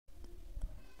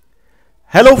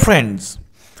Hello friends,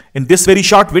 in this very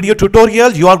short video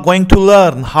tutorial you are going to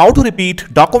learn how to repeat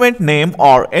document name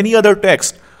or any other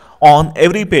text on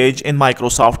every page in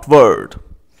Microsoft Word.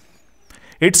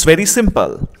 It's very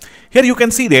simple. Here you can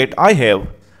see that I have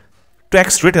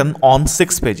text written on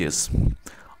 6 pages.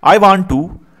 I want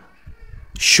to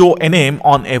show a name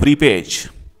on every page.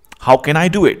 How can I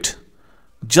do it?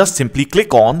 Just simply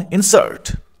click on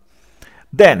Insert.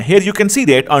 Then here you can see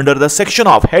that under the section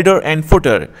of header and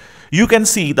footer, you can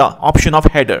see the option of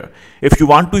header. If you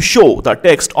want to show the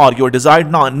text or your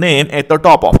desired name at the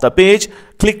top of the page,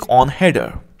 click on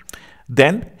header.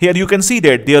 Then here you can see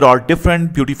that there are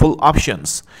different beautiful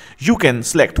options. You can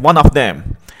select one of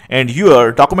them and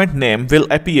your document name will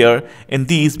appear in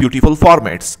these beautiful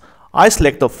formats. I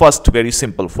select the first very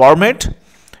simple format,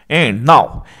 and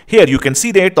now here you can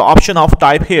see that the option of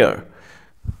type here.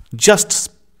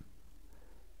 Just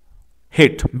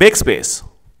hit backspace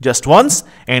just once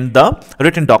and the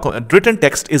written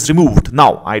text is removed.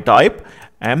 Now I type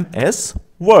MS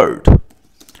Word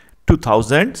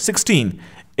 2016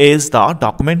 is the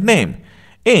document name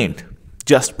and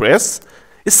just press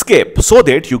escape so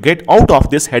that you get out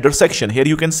of this header section. Here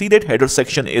you can see that header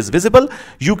section is visible.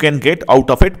 You can get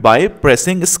out of it by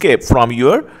pressing escape from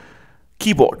your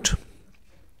keyboard.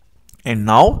 And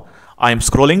now I am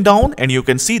scrolling down and you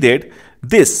can see that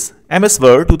this MS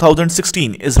Word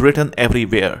 2016 is written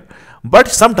everywhere. But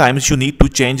sometimes you need to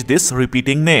change this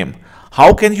repeating name.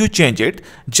 How can you change it?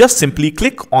 Just simply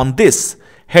click on this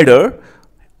header.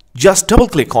 Just double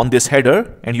click on this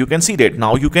header and you can see that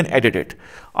now you can edit it.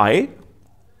 I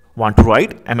want to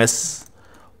write MS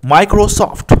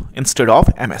Microsoft instead of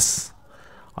MS.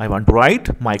 I want to write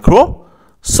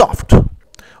Microsoft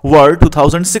Word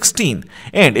 2016.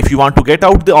 And if you want to get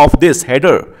out of this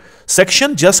header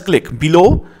section, just click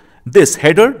below this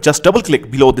header, just double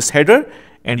click below this header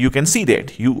and you can see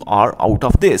that you are out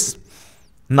of this.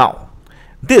 Now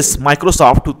this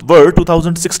Microsoft Word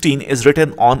 2016 is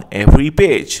written on every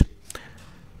page.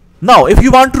 Now if you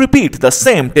want to repeat the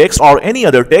same text or any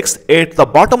other text at the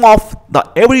bottom of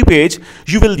every page,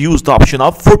 you will use the option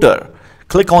of footer.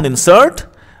 Click on Insert,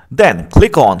 then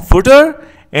click on Footer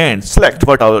and select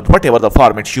whatever the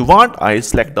format you want. I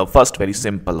select the first very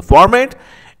simple format,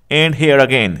 and here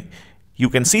again you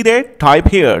can see that type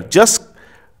here. Just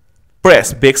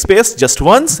press backspace just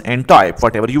once and type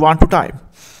whatever you want to type.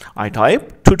 I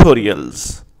type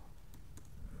tutorials.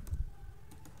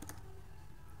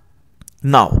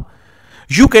 Now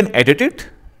you can edit it,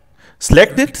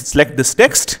 select this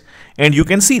text, and you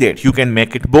can see that you can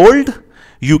make it bold,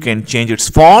 you can change its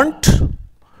font.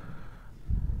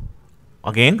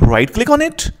 Again, right click on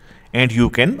it and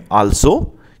you can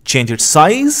also change its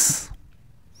size.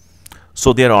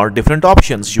 So there are different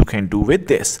options you can do with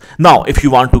this. Now if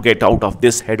you want to get out of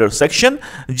this header section,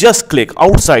 just click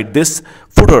outside this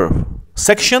footer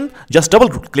section, just double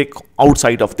click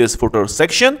outside of this footer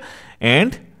section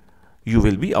and you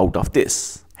will be out of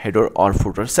this header or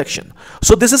footer section.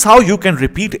 So this is how you can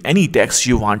repeat any text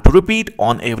you want to repeat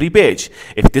on every page.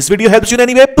 If this video helps you in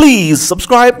any way, please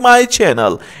subscribe my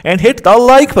channel and hit the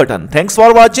like button. Thanks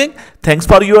for watching. Thanks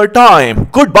for your time.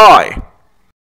 Goodbye.